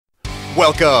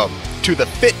Welcome to the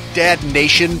Fit Dad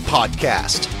Nation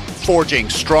podcast, forging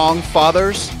strong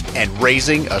fathers and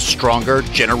raising a stronger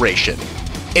generation.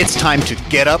 It's time to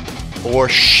get up or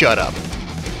shut up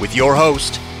with your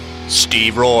host,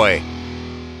 Steve Roy.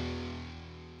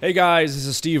 Hey guys, this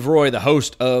is Steve Roy, the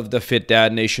host of the Fit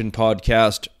Dad Nation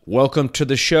podcast. Welcome to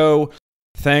the show.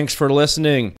 Thanks for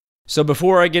listening. So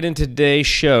before I get into today's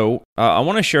show, I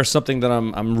want to share something that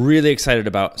I'm really excited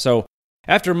about. So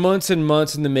after months and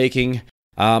months in the making,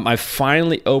 I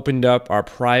finally opened up our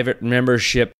private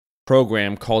membership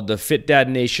program called the Fit Dad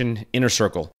Nation Inner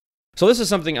Circle. So this is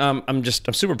something I'm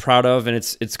super proud of, and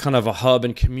it's kind of a hub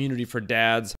and community for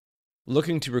dads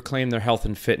looking to reclaim their health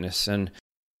and fitness. And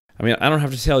I mean, I don't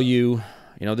have to tell you,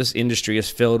 this industry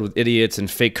is filled with idiots and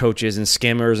fake coaches and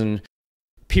scammers and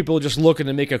people just looking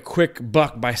to make a quick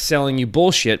buck by selling you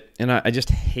bullshit. And I just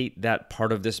hate that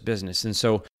part of this business. And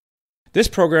so this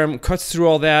program cuts through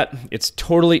all that. It's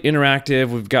totally interactive.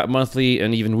 We've got monthly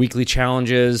and even weekly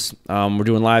challenges. We're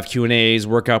doing live Q&As,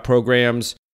 workout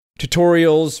programs,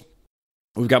 tutorials.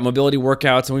 We've got mobility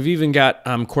workouts, and we've even got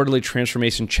quarterly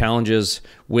transformation challenges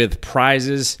with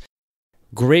prizes.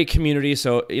 Great community.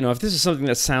 So, if this is something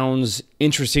that sounds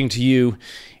interesting to you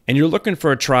and you're looking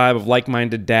for a tribe of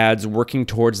like-minded dads working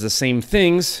towards the same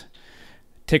things,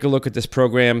 take a look at this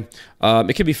program.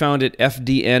 It can be found at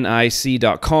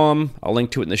fdnic.com. I'll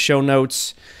link to it in the show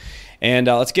notes. And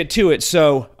let's get to it.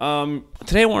 So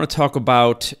today I want to talk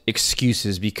about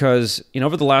excuses because,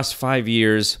 over the last 5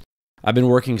 years, I've been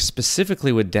working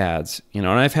specifically with dads, and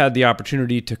I've had the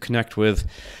opportunity to connect with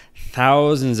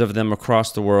thousands of them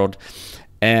across the world.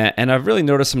 And I've really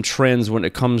noticed some trends when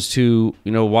it comes to,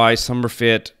 why some are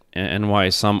fit and why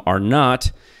some are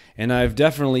not. And I've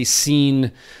definitely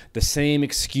seen the same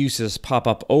excuses pop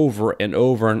up over and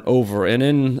over and over. And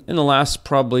in the last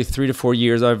probably 3 to 4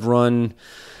 years, I've run,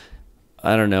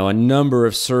 a number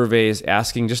of surveys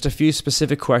asking just a few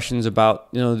specific questions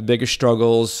about, the biggest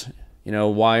struggles,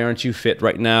 why aren't you fit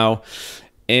right now?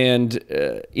 And,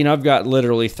 I've got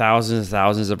literally thousands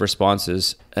of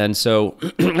responses. And so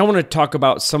I want to talk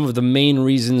about some of the main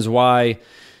reasons why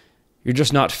you're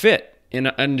just not fit.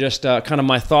 And just kind of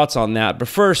my thoughts on that. But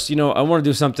first, I want to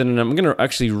do something, and I'm going to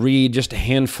actually read just a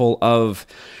handful of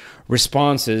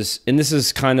responses. And this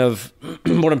is kind of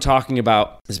what I'm talking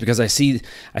about, is because I see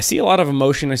a lot of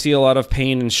emotion, I see a lot of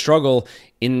pain and struggle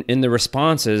in the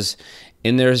responses,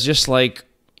 and there's just like,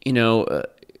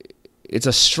 it's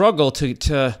a struggle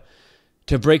to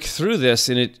break through this,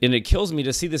 and it kills me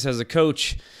to see this as a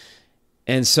coach.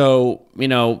 And so,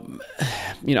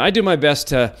 I do my best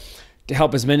to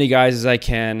help as many guys as I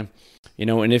can,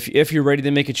 and if you're ready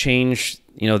to make a change,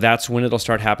 that's when it'll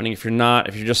start happening. If you're not,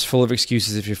 if you're just full of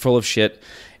excuses, if you're full of shit,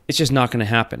 it's just not going to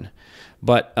happen.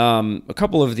 But a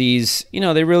couple of these,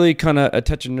 they really kind of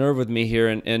touch a nerve with me here,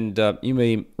 and you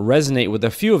may resonate with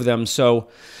a few of them. So,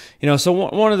 so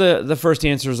one of the first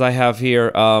answers I have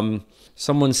here,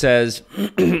 someone says,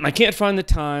 I can't find the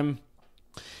time,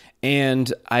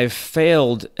 and I've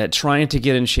failed at trying to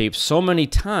get in shape so many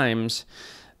times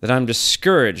that I'm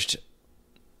discouraged,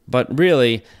 but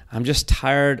really, I'm just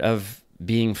tired of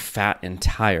being fat and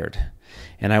tired,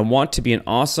 and I want to be an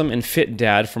awesome and fit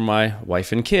dad for my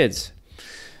wife and kids.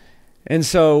 And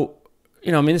so,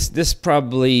 this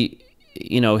probably,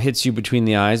 hits you between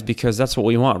the eyes, because that's what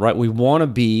we want, right? We want to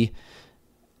be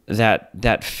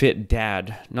that fit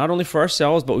dad, not only for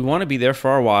ourselves, but we want to be there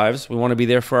for our wives. We want to be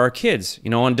there for our kids,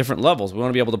 on different levels. We want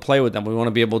to be able to play with them. We want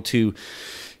to be able to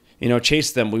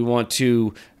chase them. We want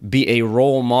to be a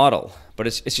role model, but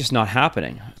it's just not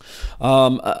happening.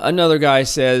 Another guy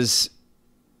says,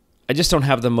 I just don't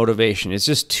have the motivation. It's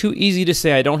just too easy to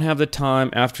say I don't have the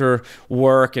time after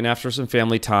work and after some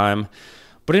family time,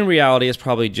 but in reality, it's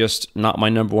probably just not my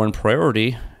number one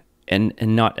priority, and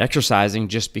not exercising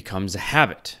just becomes a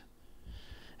habit.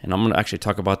 And I'm going to actually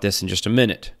talk about this in just a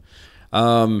minute.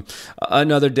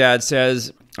 Another dad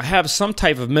says, I have some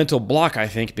type of mental block, I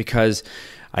think, because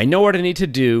I know what I need to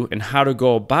do and how to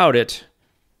go about it,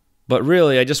 but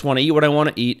really I just want to eat what I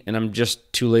want to eat, and I'm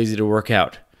just too lazy to work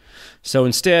out. So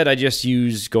instead, I just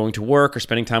use going to work or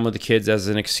spending time with the kids as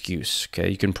an excuse. Okay,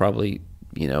 you can probably,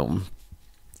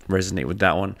 resonate with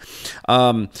that one.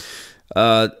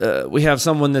 We have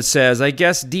someone that says, I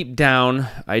guess deep down,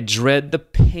 I dread the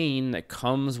pain that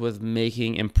comes with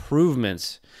making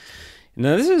improvements.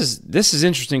 Now, this is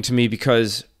interesting to me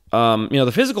because,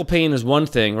 the physical pain is one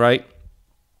thing, right?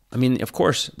 I mean, of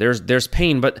course, there's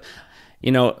pain, but,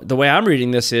 the way I'm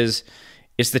reading this is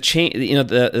it's the change,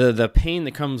 the pain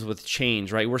that comes with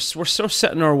change, right? We're so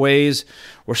set in our ways.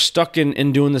 We're stuck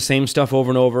in doing the same stuff over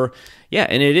and over. Yeah,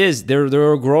 and it is. There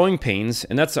are growing pains,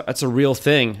 and that's a real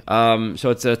thing.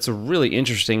 So it's a really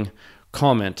interesting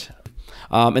comment.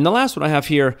 And the last one I have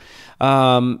here,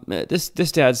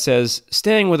 this dad says,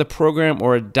 staying with a program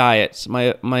or a diet,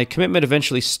 my commitment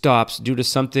eventually stops due to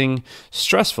something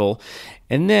stressful,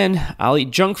 and then I'll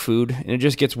eat junk food, and it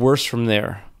just gets worse from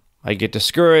there. I get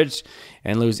discouraged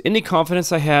and lose any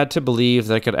confidence I had to believe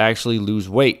that I could actually lose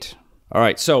weight. All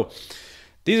right, so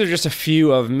these are just a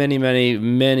few of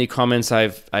many comments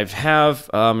I've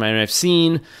and I've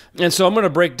seen, and so I'm going to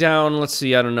break down. Let's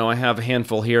see, I don't know. I have a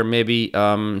handful here, maybe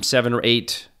 7 or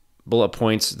 8 bullet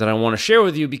points that I want to share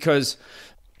with you, because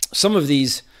some of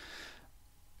these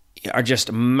are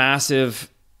just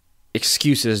massive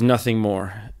excuses, nothing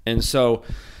more. And so,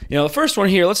 the first one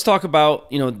here, let's talk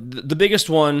about, the biggest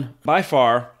one by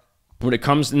far when it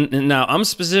comes, and now I'm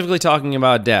specifically talking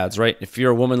about dads, right? If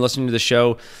you're a woman listening to the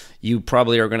show, you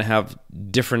probably are going to have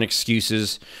different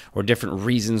excuses or different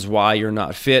reasons why you're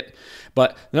not fit.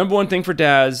 But the number one thing for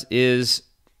dads is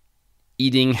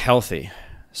eating healthy.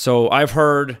 So I've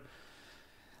heard,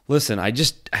 listen, I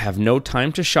just have no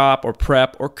time to shop or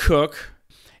prep or cook.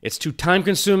 It's too time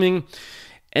consuming.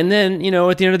 And then,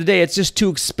 at the end of the day, it's just too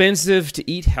expensive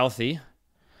to eat healthy.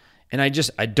 And I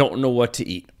don't know what to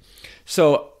eat.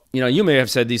 So, you may have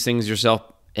said these things yourself.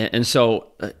 And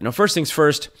so, first things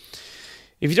first,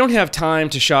 if you don't have time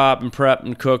to shop and prep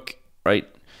and cook, right,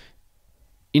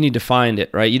 you need to find it,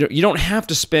 right? You don't have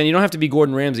to be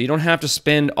Gordon Ramsay. You don't have to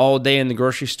spend all day in the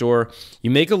grocery store. You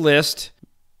make a list.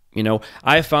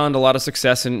 I found a lot of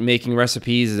success in making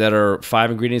recipes that are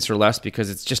 5 ingredients or less, because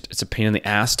it's a pain in the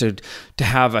ass to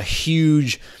have a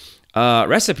huge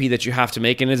recipe that you have to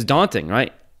make, and it's daunting,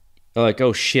 right? Like,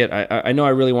 oh shit, I know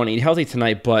I really want to eat healthy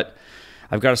tonight, but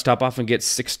I've got to stop off and get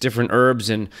 6 different herbs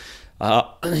and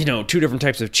 2 different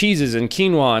types of cheeses and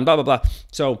quinoa and blah blah blah.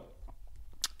 So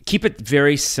keep it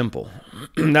very simple.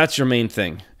 That's your main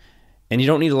thing, and you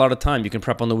don't need a lot of time. You can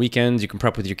prep on the weekends. You can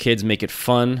prep with your kids, make it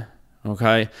fun.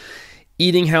 Okay,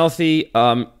 eating healthy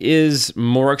is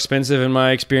more expensive in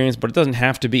my experience, but it doesn't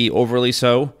have to be overly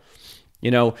so.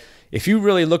 If you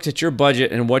really looked at your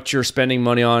budget and what you're spending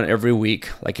money on every week,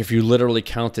 like if you literally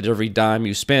counted every dime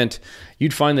you spent,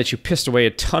 you'd find that you pissed away a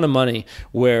ton of money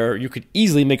where you could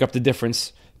easily make up the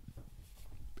difference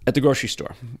at the grocery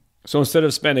store. So instead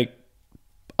of spending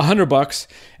 $100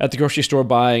 at the grocery store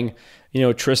buying,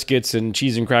 Triscuits and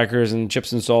cheese and crackers and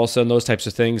chips and salsa and those types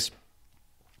of things,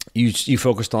 you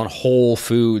focused on whole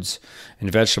foods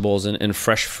and vegetables and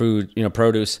fresh food,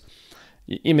 produce.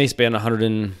 You may spend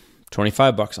 $125,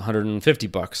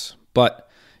 $150, but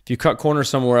if you cut corners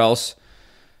somewhere else,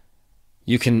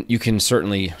 you can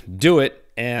certainly do it.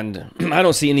 And I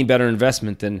don't see any better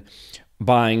investment than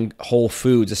buying whole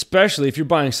foods, especially if you're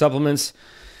buying supplements.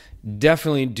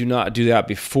 Definitely do not do that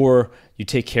before you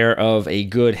take care of a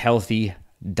good, healthy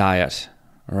diet.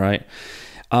 All right.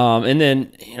 And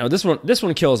then, this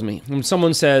one kills me. When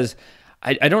someone says,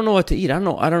 I don't know what to eat. I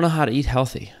don't know how to eat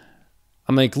healthy.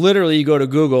 I'm like, literally, you go to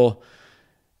Google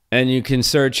and you can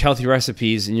search healthy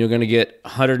recipes and you're going to get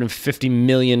 150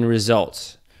 million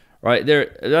results, right?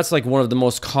 That's like one of the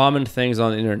most common things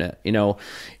on the internet.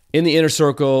 In the Inner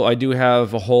Circle, I do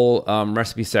have a whole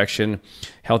recipe section,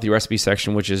 healthy recipe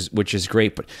section, which is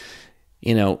great. But,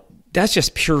 that's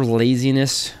just pure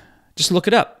laziness. Just look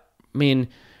it up. I mean,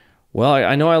 well,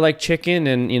 I know I like chicken,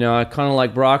 and I kind of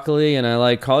like broccoli, and I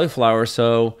like cauliflower,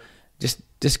 so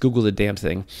just Google the damn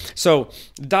thing. So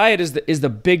diet is the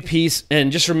big piece,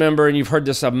 and just remember, and you've heard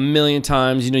this a million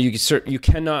times, you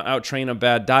cannot outtrain a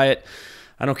bad diet.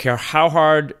 I don't care how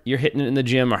hard you're hitting it in the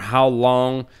gym or how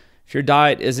long. If your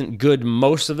diet isn't good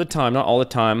most of the time, not all the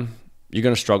time, you're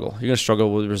going to struggle. You're going to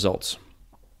struggle with results.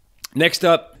 Next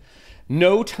up,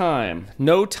 no time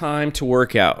to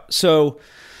work out. So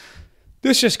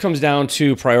this just comes down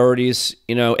to priorities.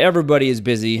 Everybody is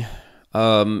busy.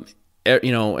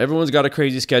 Everyone's got a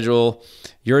crazy schedule.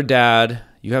 You're a dad.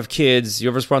 You have kids. You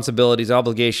have responsibilities,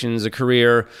 obligations, a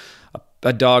career,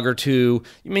 a dog or two.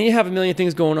 You have a million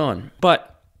things going on. But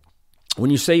when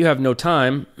you say you have no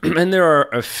time, and there are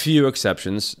a few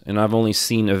exceptions, and I've only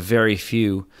seen a very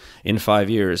few in 5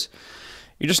 years,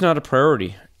 you're just not a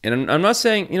priority. And I'm not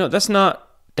saying, that's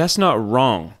not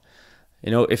wrong.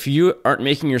 If you aren't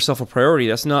making yourself a priority,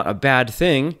 that's not a bad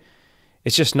thing.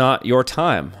 It's just not your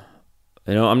time.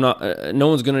 No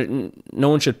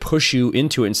one should push you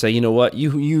into it and say,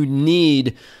 you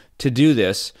need to do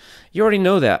this. You already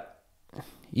know that.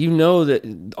 You know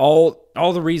that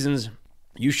all the reasons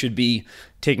you should be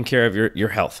taking care of your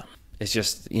health. It's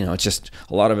just, it's just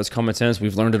a lot of it's common sense.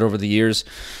 We've learned it over the years.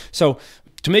 So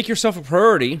to make yourself a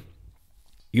priority,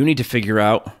 you need to figure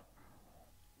out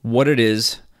what it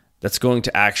is that's going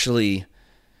to actually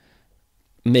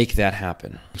make that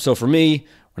happen. So for me,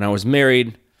 when I was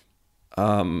married,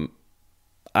 I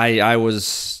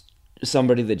was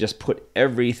somebody that just put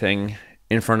everything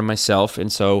in front of myself.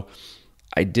 And so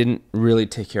I didn't really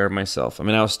take care of myself. I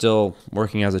mean, I was still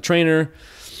working as a trainer,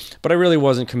 but I really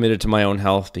wasn't committed to my own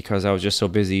health because I was just so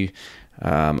busy.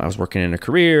 I was working in a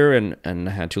career and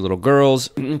I had 2 little girls.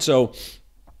 And so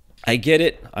I get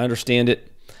it. I understand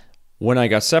it. When I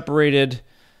got separated,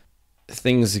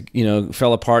 things,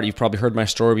 fell apart. You've probably heard my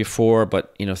story before,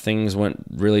 but, things went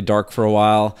really dark for a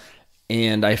while.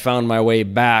 And I found my way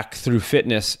back through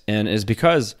fitness, and it's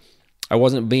because I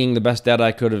wasn't being the best dad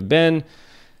I could have been.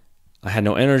 I had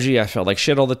no energy. I felt like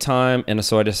shit all the time. And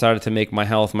so I decided to make my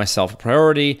health myself a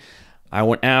priority. I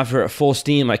went after it full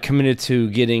steam. I committed to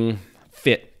getting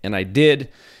fit, and I did.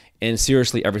 And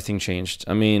seriously, everything changed.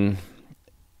 I mean,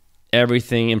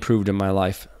 everything improved in my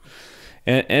life.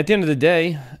 And at the end of the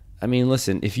day, I mean,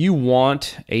 listen, if you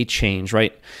want a change,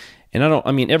 right? And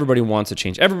everybody wants a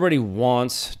change. Everybody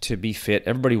wants to be fit.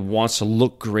 Everybody wants to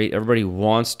look great. Everybody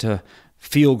wants to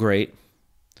feel great.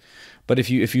 But if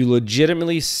you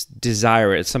legitimately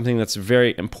desire it, it's something that's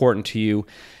very important to you,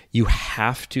 you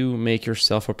have to make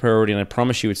yourself a priority. And I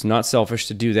promise you, it's not selfish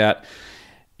to do that.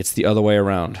 It's the other way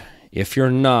around. If you're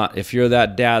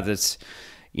that dad that's,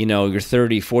 you're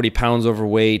 30, 40 pounds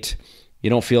overweight, you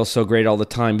don't feel so great all the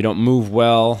time, you don't move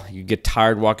well, you get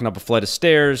tired walking up a flight of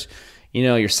stairs,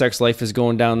 your sex life is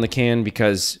going down the can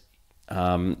because,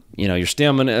 your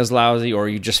stamina is lousy, or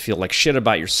you just feel like shit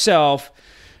about yourself,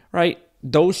 right?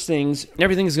 Those things,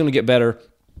 everything's going to get better.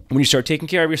 When you start taking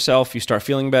care of yourself, you start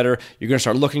feeling better, you're going to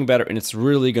start looking better, and it's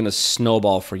really going to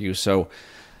snowball for you. So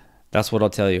that's what I'll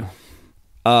tell you.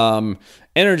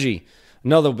 Energy,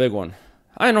 another big one.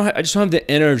 I just don't have the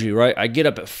energy, right? I get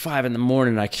up at 5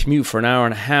 a.m, I commute for an hour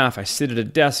and a half, I sit at a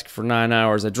desk for 9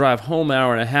 hours, I drive home an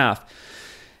hour and a half,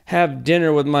 have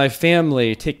dinner with my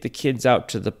family, take the kids out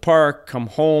to the park, come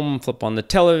home, flip on the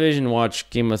television, watch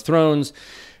Game of Thrones,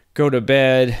 go to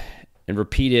bed, and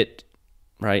repeat it,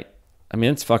 right? I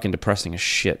mean, it's fucking depressing as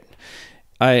shit.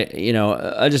 I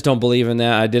just don't believe in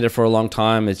that. I did it for a long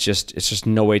time. It's just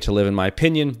no way to live, in my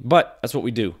opinion, but that's what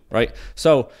we do, right?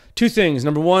 So 2 things.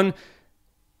 Number 1,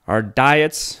 our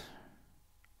diets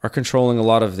are controlling a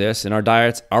lot of this, and our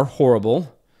diets are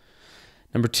horrible.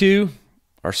 Number 2,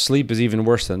 our sleep is even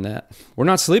worse than that. We're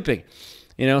not sleeping.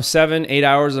 7, 8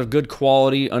 hours of good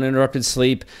quality, uninterrupted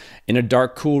sleep in a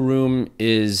dark, cool room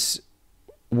is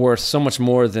worth so much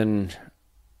more than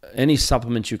any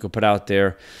supplement you could put out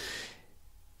there.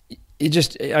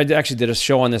 I actually did a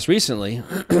show on this recently.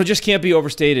 It just can't be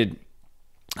overstated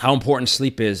how important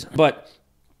sleep is. But,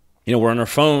 we're on our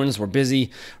phones, we're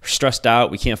busy, we're stressed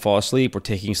out, we can't fall asleep, we're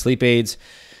taking sleep aids,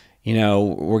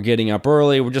 we're getting up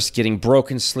early, we're just getting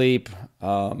broken sleep.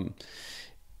 And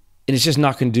it's just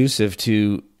not conducive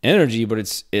to energy, but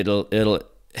it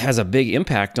has a big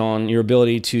impact on your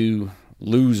ability to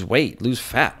lose weight, lose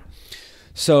fat.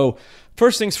 So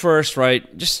first things first,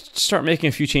 right? Just start making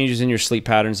a few changes in your sleep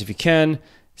patterns if you can.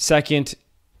 Second,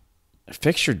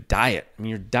 fix your diet. I mean,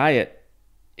 your diet,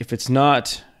 if it's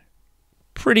not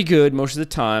pretty good most of the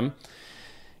time,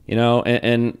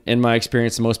 and in my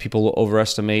experience, most people will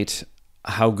overestimate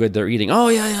how good they're eating. Oh,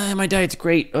 yeah, my diet's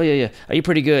great. Oh, yeah, I eat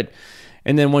pretty good.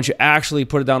 And then once you actually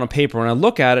put it down on paper and I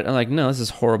look at it, I'm like, no, this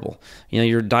is horrible.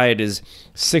 Your diet is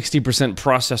 60%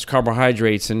 processed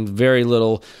carbohydrates and very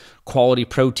little quality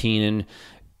protein, and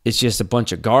it's just a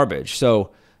bunch of garbage. So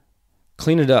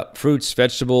clean it up. Fruits,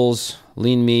 vegetables,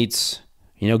 lean meats,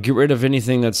 get rid of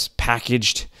anything that's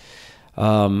packaged,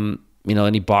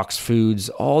 any boxed foods,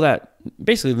 all that.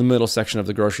 Basically, the middle section of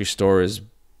the grocery store is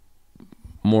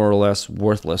more or less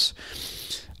worthless.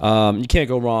 You can't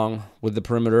go wrong with the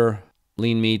perimeter: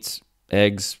 lean meats,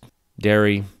 eggs,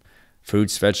 dairy,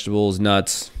 fruits, vegetables,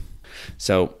 nuts.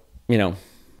 So,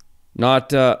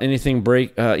 not anything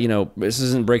this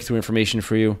isn't breakthrough information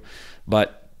for you,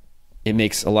 but it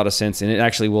makes a lot of sense, and it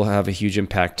actually will have a huge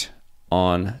impact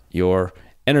on your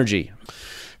energy.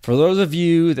 For those of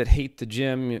you that hate the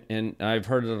gym, and I've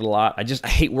heard it a lot, I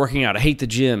hate working out, I hate the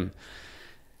gym.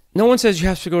 No one says you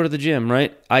have to go to the gym,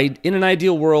 right? In an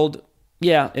ideal world,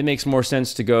 yeah, it makes more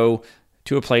sense to go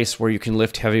to a place where you can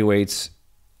lift heavy weights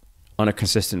on a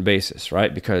consistent basis,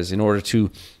 right? Because in order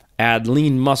to add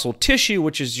lean muscle tissue,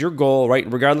 which is your goal,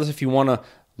 right? Regardless if you want to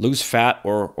lose fat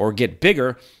or get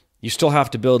bigger, you still have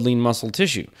to build lean muscle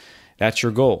tissue. That's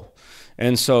your goal.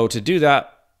 And so to do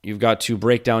that, you've got to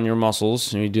break down your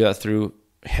muscles, and you do that through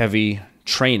heavy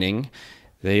training,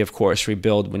 they of course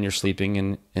rebuild when you're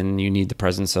sleeping, and you need the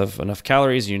presence of enough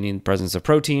calories, you need the presence of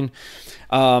protein.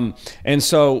 And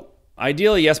so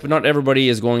ideally, yes, but not everybody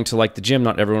is going to like the gym.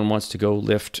 Not everyone wants to go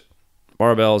lift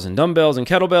barbells and dumbbells and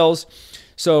kettlebells.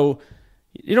 So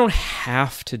you don't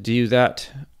have to do that.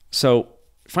 So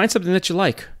find something that you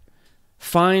like.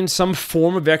 Find some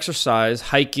form of exercise,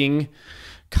 hiking,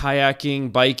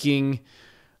 kayaking, biking,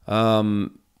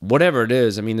 whatever it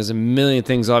is. I mean, there's a million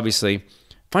things, obviously.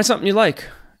 Find something you like.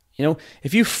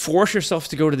 If you force yourself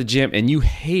to go to the gym and you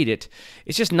hate it,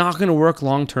 it's just not going to work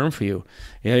long term for you.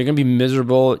 You're going to be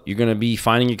miserable. You're going to be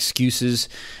finding excuses,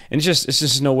 and it's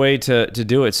just no way to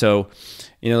do it. So,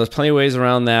 there's plenty of ways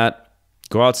around that.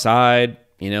 Go outside.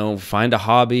 Find a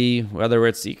hobby, whether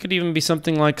it could even be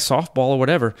something like softball or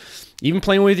whatever. Even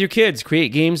playing with your kids. Create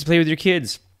games to play with your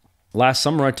kids. Last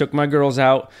summer, I took my girls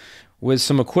out with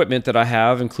some equipment that I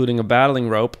have, including a battling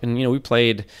rope, and we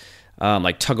played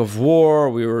like tug of war.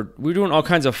 We were doing all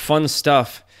kinds of fun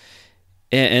stuff,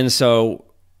 and so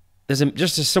there's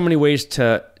just so many ways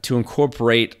to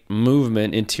incorporate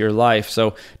movement into your life.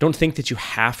 So don't think that you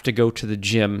have to go to the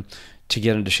gym to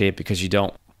get into shape, because you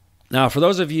don't. Now, for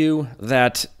those of you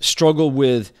that struggle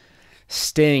with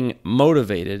staying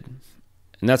motivated,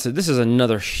 and this is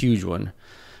another huge one,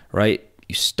 right?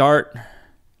 You start,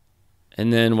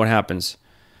 and then what happens?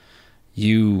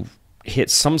 You hit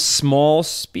some small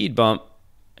speed bump,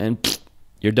 and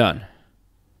you're done.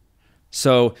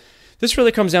 So this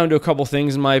really comes down to a couple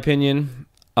things, in my opinion.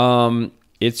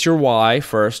 It's your why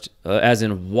first, as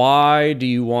in, why do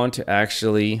you want to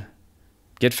actually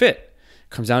get fit?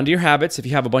 Comes down to your habits. If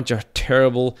you have a bunch of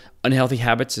terrible, unhealthy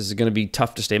habits, it's going to be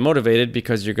tough to stay motivated,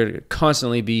 because you're going to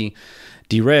constantly be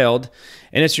derailed.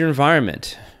 And it's your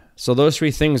environment. So those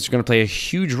three things are going to play a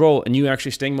huge role in you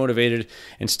actually staying motivated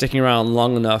and sticking around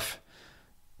long enough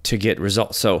to get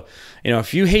results. So,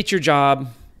 if you hate your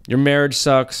job, your marriage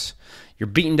sucks, you're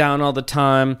beaten down all the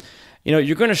time,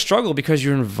 you're going to struggle because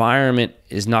your environment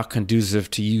is not conducive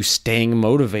to you staying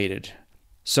motivated.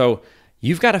 So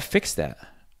you've got to fix that.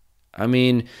 I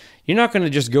mean, you're not going to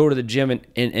just go to the gym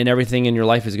and everything in your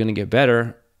life is going to get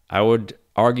better. I would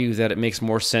argue that it makes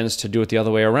more sense to do it the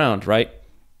other way around, right?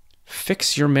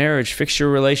 Fix your marriage, fix your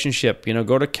relationship,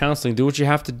 go to counseling, do what you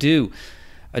have to do.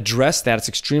 Address that. It's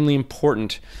extremely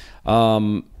important.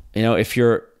 If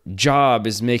your job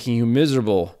is making you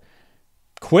miserable,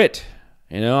 quit.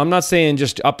 I'm not saying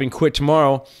just up and quit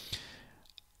tomorrow.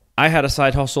 I had a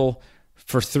side hustle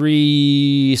for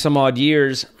 3 some odd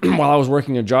years while I was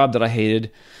working a job that I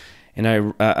hated, and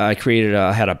I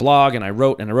had a blog, and I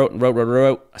wrote.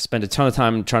 I spent a ton of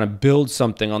time trying to build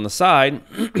something on the side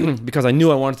because I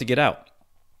knew I wanted to get out.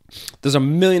 There's a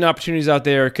million opportunities out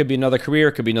there. It could be another career,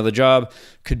 it could be another job,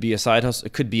 it could be a side hustle,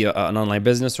 it could be an online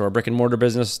business or a brick and mortar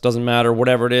business. Doesn't matter,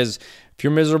 whatever it is. If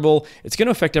you're miserable, it's going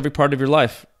to affect every part of your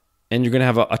life, and you're going to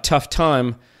have a tough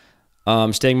time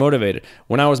staying motivated.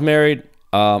 When I was married,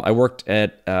 I worked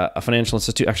at a financial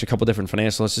institute, actually a couple different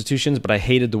financial institutions, but I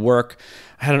hated the work.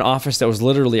 I had an office that was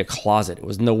literally a closet. It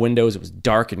was no windows. It was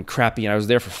dark and crappy, and I was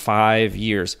there for 5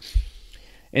 years.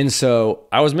 And so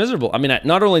I was miserable. I mean,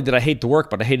 not only did I hate the work,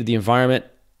 but I hated the environment.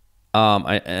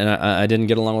 I didn't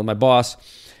get along with my boss.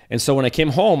 And so when I came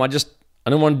home, I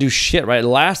didn't want to do shit, right? The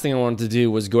last thing I wanted to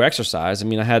do was go exercise. I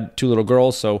mean, I had 2 little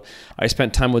girls, so I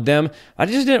spent time with them. I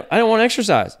didn't want to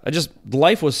exercise.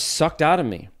 Life was sucked out of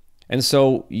me. And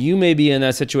so you may be in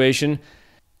that situation.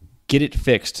 Get it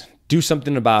fixed. Do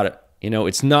something about it.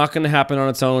 It's not going to happen on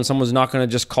its own. Someone's not going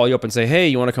to just call you up and say, "Hey,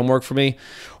 you want to come work for me?"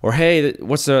 Or, "Hey,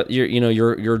 what's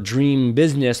your dream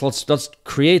business? Let's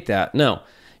create that." No,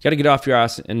 you got to get off your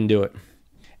ass and do it.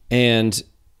 And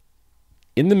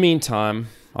in the meantime,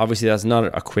 obviously that's not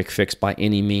a quick fix by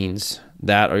any means.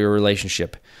 That or your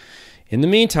relationship. In the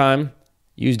meantime,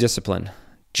 use discipline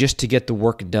just to get the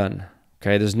work done.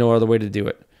 Okay, there's no other way to do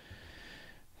it.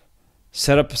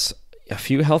 Set up a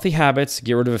few healthy habits,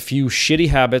 get rid of a few shitty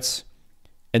habits,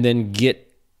 and then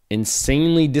get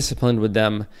insanely disciplined with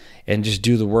them and just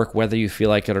do the work whether you feel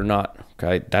like it or not.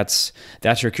 Okay, that's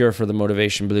your cure for the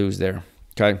motivation blues there.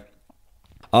 Okay,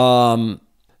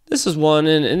 this is one,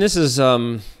 and this is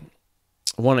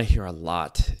one I hear a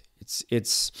lot.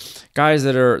 It's guys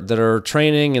that are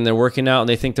training and they're working out and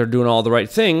they think they're doing all the right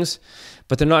things,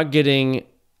 but they're not getting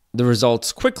the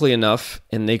results quickly enough,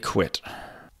 and they quit.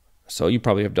 So you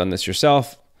probably have done this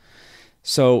yourself.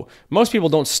 So most people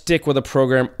don't stick with a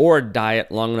program or a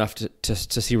diet long enough to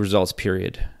see results,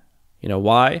 period.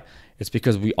 Why? It's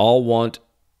because we all want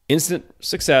instant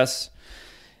success,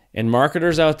 and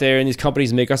marketers out there and these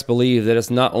companies make us believe that it's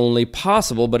not only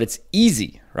possible, but it's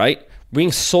easy, right?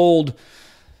 Being sold,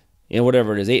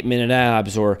 whatever it is, 8-minute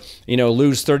abs, or,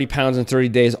 lose 30 pounds in 30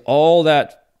 days, all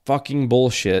that fucking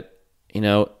bullshit,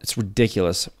 it's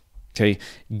ridiculous. Okay.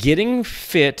 Getting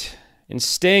fit and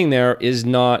staying there is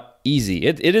not easy.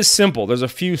 It is simple. There's a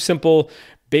few simple,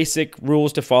 basic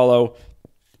rules to follow.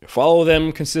 Follow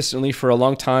them consistently for a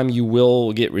long time. You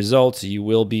will get results. You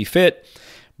will be fit,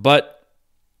 but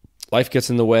life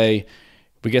gets in the way.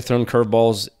 We get thrown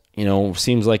curveballs,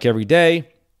 seems like every day,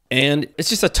 and it's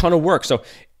just a ton of work. So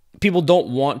people don't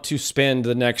want to spend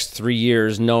the next 3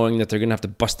 years knowing that they're going to have to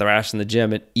bust their ass in the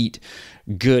gym and eat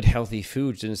good, healthy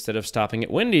foods instead of stopping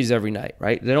at Wendy's every night,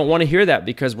 right? They don't want to hear that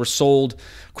because we're sold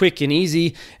quick and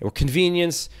easy or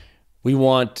convenience. We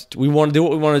want to do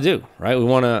what we want to do, right? We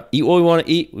want to eat what we want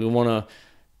to eat. We want to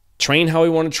train how we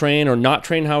want to train or not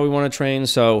train how we want to train.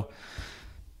 So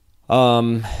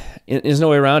there's no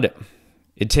way around it.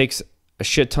 It takes a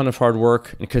shit ton of hard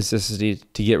work and consistency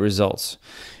to get results.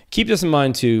 Keep this in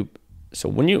mind too. So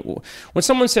when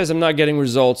someone says I'm not getting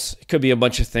results, it could be a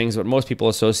bunch of things, but most people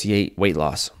associate weight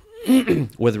loss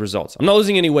with results. I'm not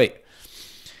losing any weight.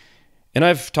 And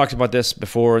I've talked about this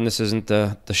before, and this isn't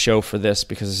the show for this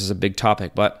because this is a big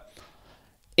topic, but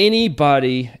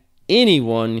anyone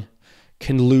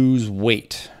can lose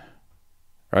weight,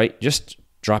 right? Just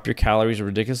drop your calories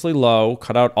ridiculously low,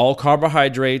 cut out all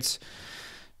carbohydrates,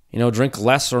 drink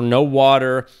less or no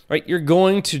water, right? You're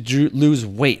going to lose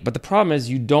weight. But the problem is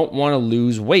you don't want to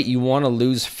lose weight. You want to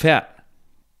lose fat.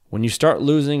 When you start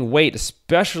losing weight,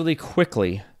 especially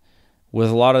quickly with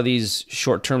a lot of these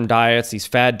short-term diets, these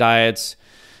fad diets,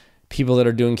 people that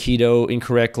are doing keto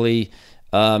incorrectly,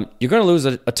 you're going to lose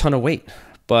a ton of weight.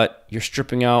 But you're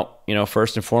stripping out,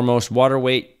 first and foremost, water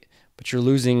weight, but you're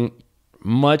losing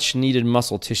much needed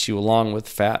muscle tissue along with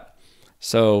fat.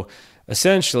 So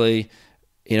essentially,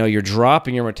 you're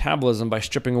dropping your metabolism by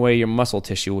stripping away your muscle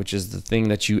tissue, which is the thing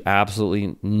that you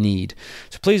absolutely need.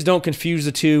 So please don't confuse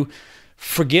the two.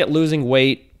 Forget losing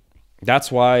weight.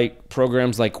 That's why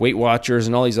programs like Weight Watchers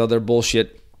and all these other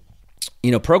bullshit,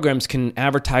 programs can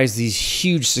advertise these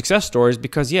huge success stories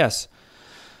because, yes,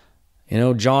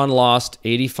 John lost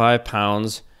 85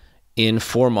 pounds in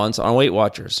 4 months on Weight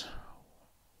Watchers.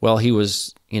 Well, he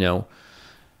was,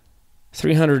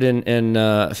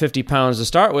 350 pounds to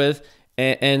start with.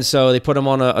 And so they put him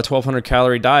on a 1,200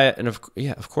 calorie diet. And of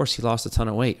course he lost a ton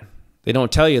of weight. They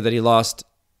don't tell you that he lost,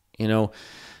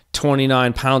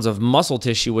 29 pounds of muscle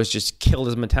tissue, which just killed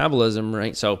his metabolism,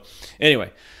 right? So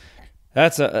anyway,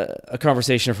 that's a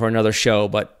conversation for another show,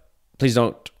 but please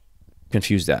don't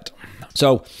confuse that.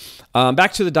 So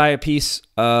back to the diet piece.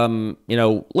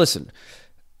 Listen,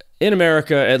 in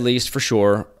America, at least for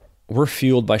sure, we're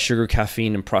fueled by sugar,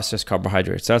 caffeine, and processed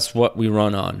carbohydrates. That's what we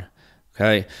run on.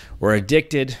 Okay, we're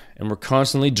addicted and we're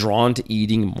constantly drawn to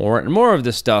eating more and more of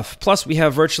this stuff. Plus, we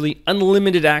have virtually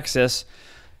unlimited access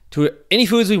to any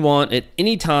foods we want at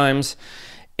any times.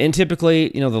 And typically,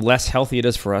 the less healthy it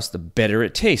is for us, the better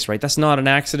it tastes, right? That's not an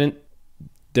accident.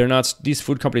 These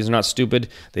food companies are not stupid.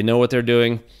 They know what they're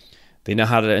doing. They know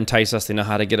how to entice us. They know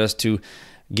how to get us to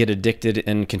get addicted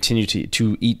and continue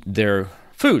to eat their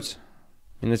foods.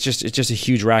 And it's just a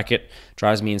huge racket.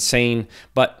 Drives me insane,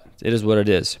 but it is what it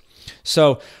is.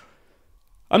 So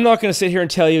I'm not going to sit here and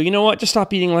tell you, just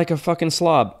stop eating like a fucking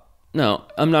slob. No,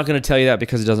 I'm not going to tell you that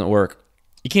because it doesn't work.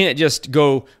 You can't just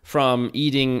go from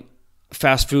eating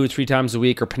fast food 3 times a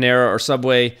week or Panera or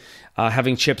Subway,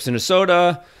 having chips and a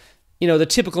soda, the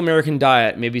typical American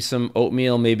diet, maybe some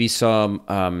oatmeal, maybe some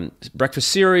breakfast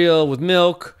cereal with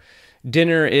milk.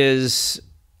 Dinner is,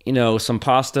 some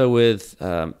pasta with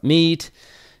meat,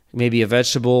 maybe a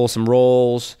vegetable, some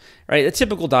rolls, right? A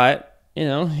typical diet.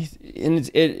 And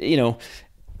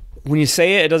when you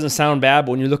say it, it doesn't sound bad,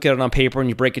 but when you look at it on paper and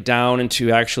you break it down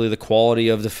into actually the quality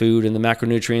of the food and the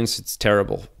macronutrients, it's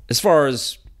terrible. As far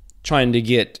as trying to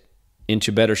get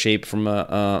into better shape from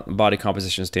a body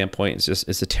composition standpoint,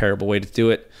 it's a terrible way to do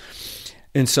it.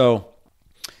 And so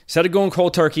instead of going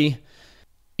cold turkey,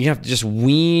 you have to just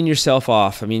wean yourself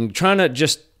off. I mean, trying to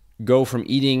just go from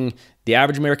eating the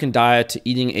average American diet to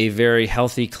eating a very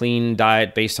healthy, clean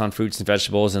diet based on fruits and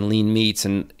vegetables and lean meats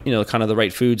and, kind of the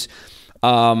right foods,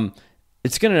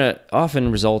 it's going to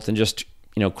often result in just,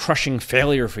 crushing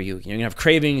failure for you. You're going to have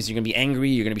cravings, you're going to be angry,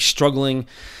 you're going to be struggling,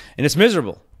 and it's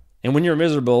miserable. And when you're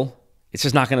miserable, it's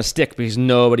just not going to stick because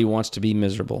nobody wants to be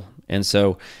miserable. And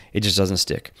so it just doesn't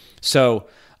stick. So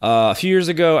a few years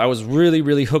ago, I was really,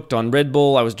 really hooked on Red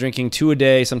Bull. I was drinking 2 a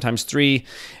day, sometimes 3.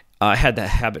 I had that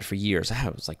habit for years.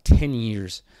 It was like 10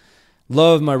 years.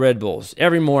 Love my Red Bulls.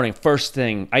 Every morning, first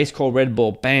thing, ice cold Red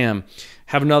Bull, bam.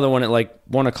 Have another one at like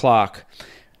 1 o'clock.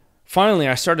 Finally,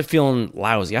 I started feeling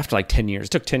lousy after like 10 years. It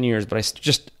took 10 years, but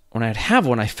when I'd have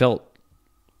one, I felt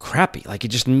crappy. Like it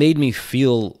just made me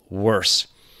feel worse.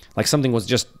 Like something was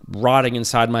just rotting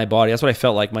inside my body. That's what I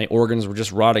felt like. My organs were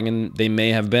just rotting, and they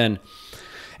may have been.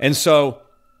 And so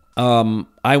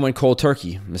I went cold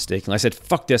turkey, mistakenly. I said,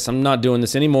 fuck this. I'm not doing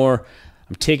this anymore.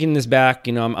 I'm taking this back.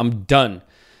 I'm done.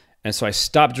 And so I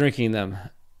stopped drinking them.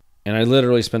 And I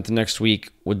literally spent the next week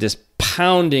with this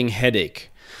pounding headache.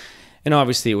 And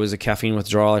obviously it was a caffeine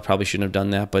withdrawal. I probably shouldn't have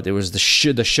done that, but it was the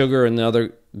sugar and the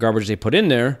other garbage they put in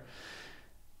there.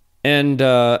 And,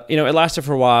 it lasted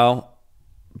for a while,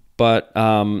 but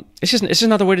it's just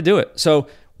not the way to do it. So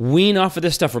wean off of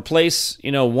this stuff. Replace,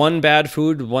 one bad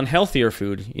food with one healthier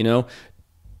food,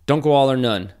 Don't go all or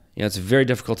none. It's very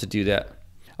difficult to do that.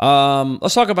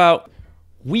 Let's talk about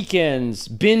weekends,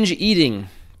 binge eating.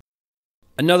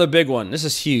 Another big one. This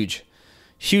is huge.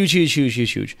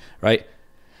 Huge, right?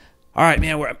 All right,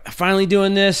 man, we're finally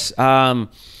doing this. I'm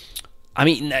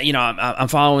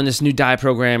following this new diet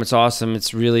program. It's awesome.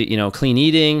 It's really, clean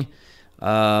eating.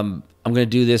 I'm going to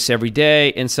do this every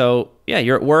day. And so, yeah,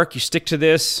 you're at work, you stick to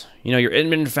this. You're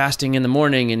intermittent fasting in the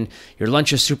morning, and your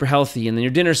lunch is super healthy, and then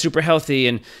your dinner is super healthy,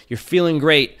 and you're feeling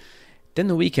great. Then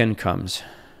the weekend comes,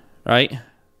 right?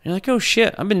 You're like, oh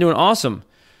shit, I've been doing awesome.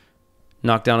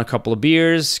 Knock down a couple of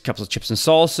beers, a couple of chips and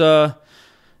salsa,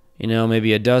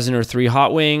 maybe a dozen or 3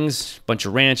 hot wings, a bunch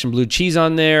of ranch and blue cheese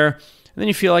on there, and then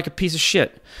you feel like a piece of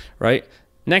shit, right?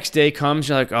 Next day comes,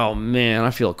 you're like, oh man,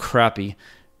 I feel crappy.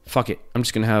 Fuck it, I'm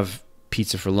just going to have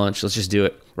pizza for lunch. Let's just do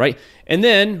it, right? And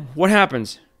then what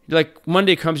happens? You're like,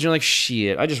 Monday comes, you're like,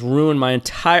 shit, I just ruined I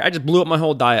just blew up my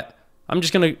whole diet. I'm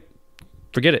just going to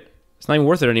forget it. It's not even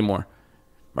worth it anymore,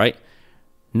 right?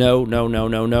 No.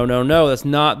 That's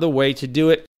not the way to do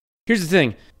it. Here's the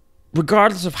thing.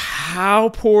 Regardless of how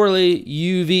poorly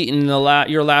you've eaten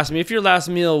your last meal, if your last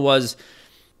meal was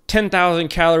 10,000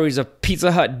 calories of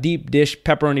Pizza Hut deep dish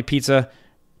pepperoni pizza,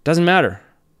 doesn't matter.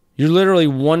 You're literally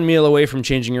one meal away from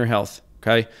changing your health,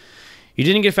 okay? You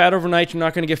didn't get fat overnight. You're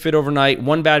not going to get fit overnight.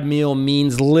 One bad meal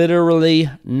means literally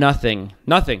nothing.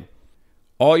 Nothing.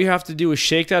 All you have to do is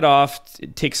shake that off.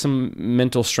 It takes some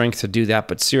mental strength to do that,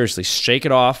 but seriously, shake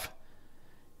it off.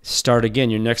 Start again.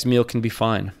 Your next meal can be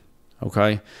fine,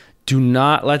 okay? Do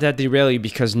not let that derail you,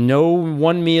 because no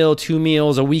one meal, 2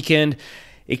 meals, a weekend,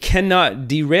 it cannot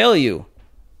derail you.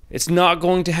 It's not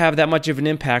going to have that much of an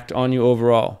impact on you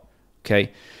overall,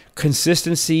 okay?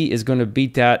 Consistency is going to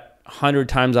beat that 100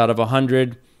 times out of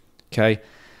 100, okay?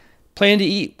 Plan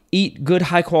to eat good,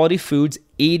 high-quality foods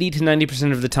 80 to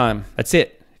 90% of the time. That's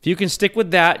it. If you can stick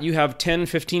with that, you have 10,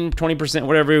 15, 20%,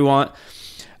 whatever you want,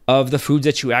 of the foods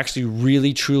that you actually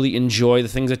really, truly enjoy, the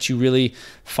things that you really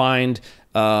find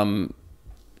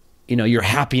your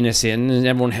happiness in, and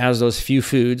everyone has those few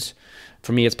foods.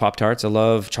 For me, it's Pop-Tarts. I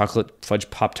love chocolate fudge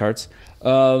Pop-Tarts.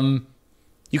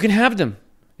 You can have them.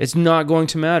 It's not going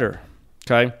to matter,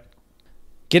 okay?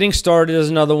 Getting started is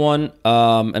another one,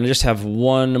 and I just have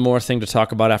one more thing to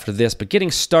talk about after this, but getting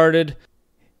started,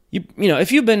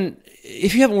 if you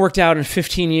haven't worked out in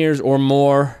 15 years or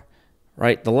more,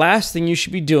 right, the last thing you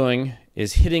should be doing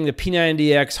is hitting the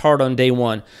P90X hard on day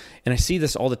one. And I see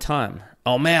this all the time.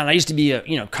 Oh man, I used to be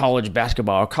a college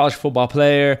basketball or college football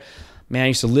player. Man, I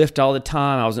used to lift all the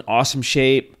time. I was in awesome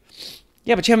shape.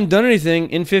 Yeah, but you haven't done anything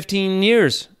in 15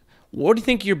 years. What do you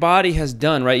think your body has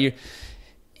done, right?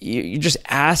 You're just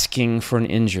asking for an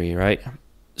injury, right?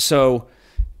 So,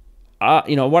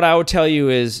 what I would tell you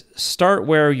is start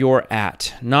where you're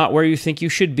at, not where you think you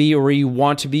should be or where you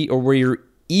want to be or where your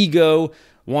ego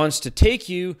wants to take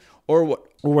you or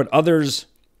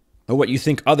what you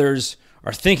think others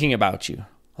are thinking about you.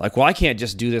 Like, well, I can't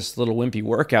just do this little wimpy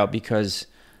workout because,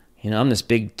 I'm this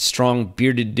big, strong,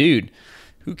 bearded dude.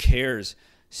 Who cares?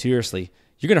 Seriously,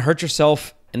 you're going to hurt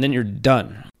yourself and then you're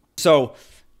done. So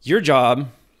your job,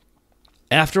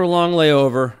 after a long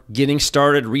layover, getting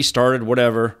started, restarted,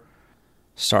 whatever,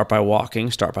 start by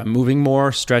walking, start by moving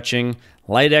more, stretching,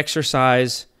 light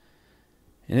exercise,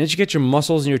 and then you get your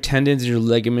muscles and your tendons and your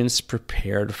ligaments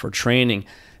prepared for training.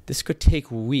 This could take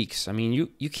weeks. I mean,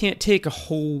 you can't take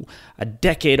a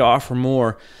decade off or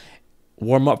more,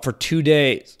 warm up for 2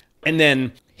 days, and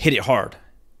then hit it hard.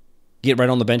 Get right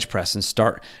on the bench press and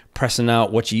start pressing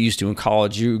out what you used to in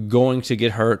college. You're going to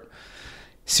get hurt.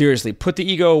 Seriously, put the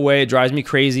ego away. It drives me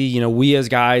crazy. We as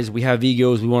guys, we have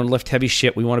egos. We want to lift heavy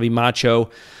shit. We want to be macho.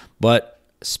 But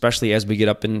especially as we get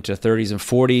up into 30s and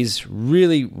 40s,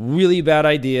 really, really bad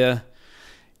idea.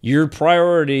 Your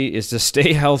priority is to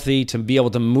stay healthy, to be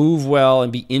able to move well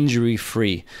and be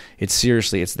injury-free. It's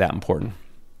that important.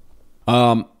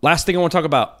 Last thing I want to talk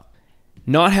about.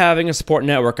 Not having a support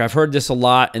network. I've heard this a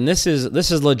lot, and this is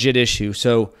a legit issue.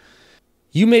 So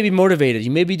you may be motivated.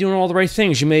 You may be doing all the right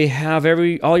things. You may have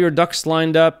all your ducks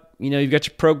lined up. You've got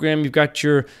your program. You've got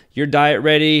your diet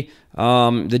ready.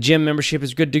 The gym membership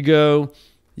is good to go.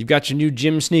 You've got your new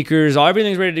gym sneakers.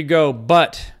 Everything's ready to go.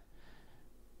 But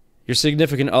your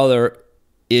significant other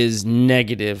is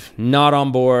negative, not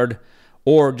on board,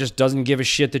 or just doesn't give a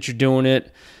shit that you're doing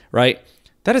it, right?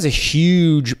 That is a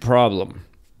huge problem.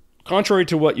 Contrary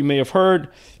to what you may have heard,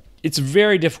 it's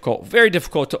very difficult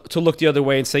to look the other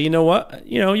way and say, you know what,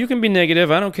 you can be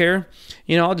negative. I don't care.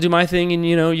 I'll do my thing and,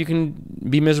 you can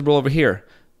be miserable over here.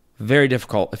 Very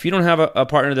difficult. If you don't have a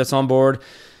partner that's on board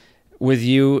with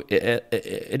you,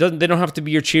 they don't have to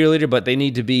be your cheerleader, but they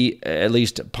need to be at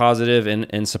least positive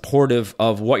and supportive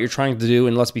of what you're trying to do.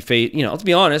 And let's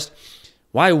be honest,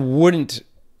 why wouldn't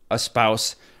a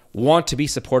spouse want to be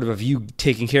supportive of you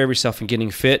taking care of yourself and getting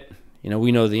fit?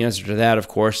 We know the answer to that, of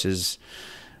course, is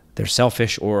they're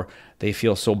selfish, or they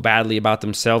feel so badly about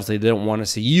themselves they don't want to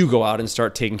see you go out and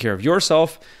start taking care of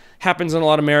yourself. Happens in a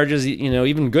lot of marriages,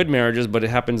 even good marriages, but it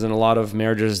happens in a lot of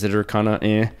marriages that are kind of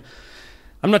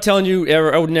I'm not telling you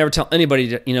ever. I would never tell anybody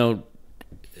to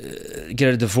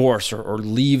get a divorce or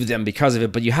leave them because of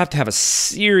it, but you have to have a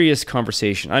serious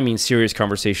conversation. I mean serious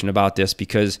conversation about this,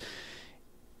 because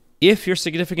if your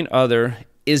significant other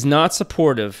is not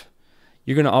supportive,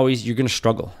 you're going to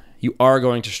struggle. You are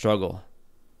going to struggle.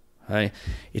 Right?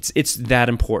 It's that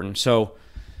important. So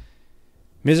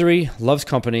misery loves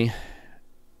company,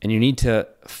 and you need to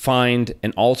find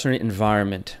an alternate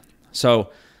environment. So,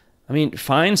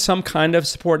 find some kind of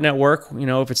support network.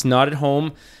 If it's not at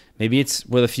home, maybe it's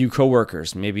with a few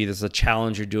coworkers. Maybe there's a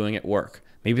challenge you're doing at work.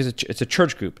 Maybe it's a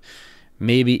church group.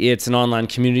 Maybe it's an online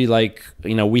community like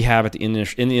we have in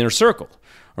the inner circle,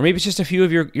 or maybe it's just a few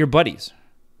of your buddies.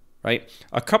 Right?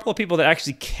 A couple of people that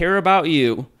actually care about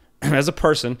you as a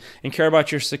person and care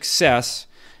about your success,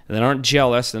 and that aren't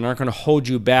jealous and aren't going to hold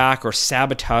you back or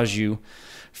sabotage you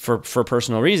for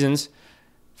personal reasons.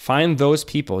 Find those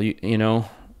people.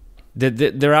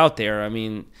 They're out there.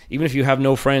 Even if you have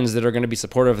no friends that are going to be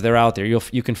supportive, they're out there.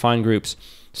 You can find groups.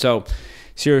 So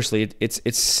seriously,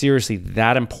 it's seriously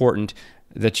that important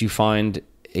that you find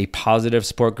a positive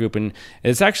support group, and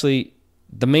it's actually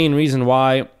the main reason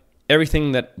why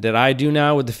everything that I do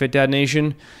now with the Fit Dad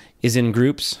Nation is in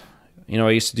groups. I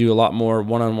used to do a lot more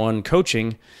one-on-one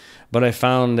coaching, but I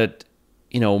found that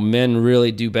men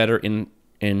really do better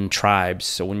in tribes.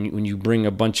 So when you bring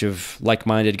a bunch of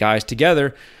like-minded guys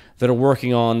together that are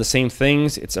working on the same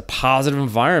things, it's a positive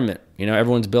environment.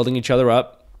 Everyone's building each other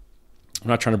up.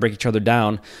 We're not trying to break each other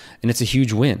down, and it's a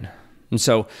huge win. And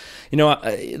so,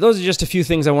 those are just a few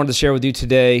things I wanted to share with you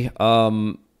today.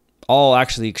 All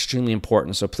actually extremely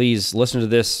important. So please listen to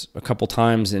this a couple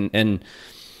times, and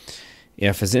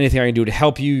if there's anything I can do to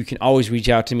help you, you can always reach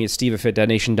out to me at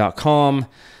steve@fitdadnation.com.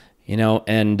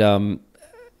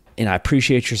 And I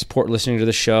appreciate your support listening to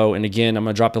the show. And again, I'm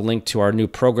going to drop a link to our new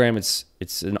program. It's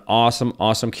an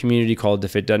awesome community called the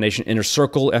Fit Dad Nation Inner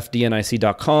Circle,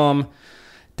 fdnic.com.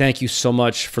 Thank you so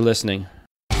much for listening.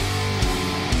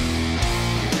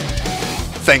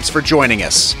 Thanks for joining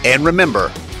us. And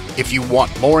remember, if you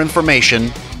want more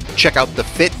information, check out the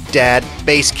Fit Dad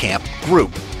Basecamp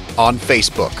group on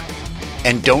Facebook.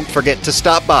 And don't forget to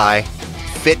stop by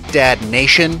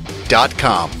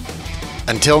fitdadnation.com.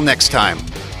 Until next time,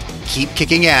 keep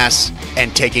kicking ass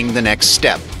and taking the next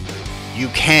step. You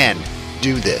can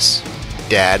do this,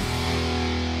 Dad.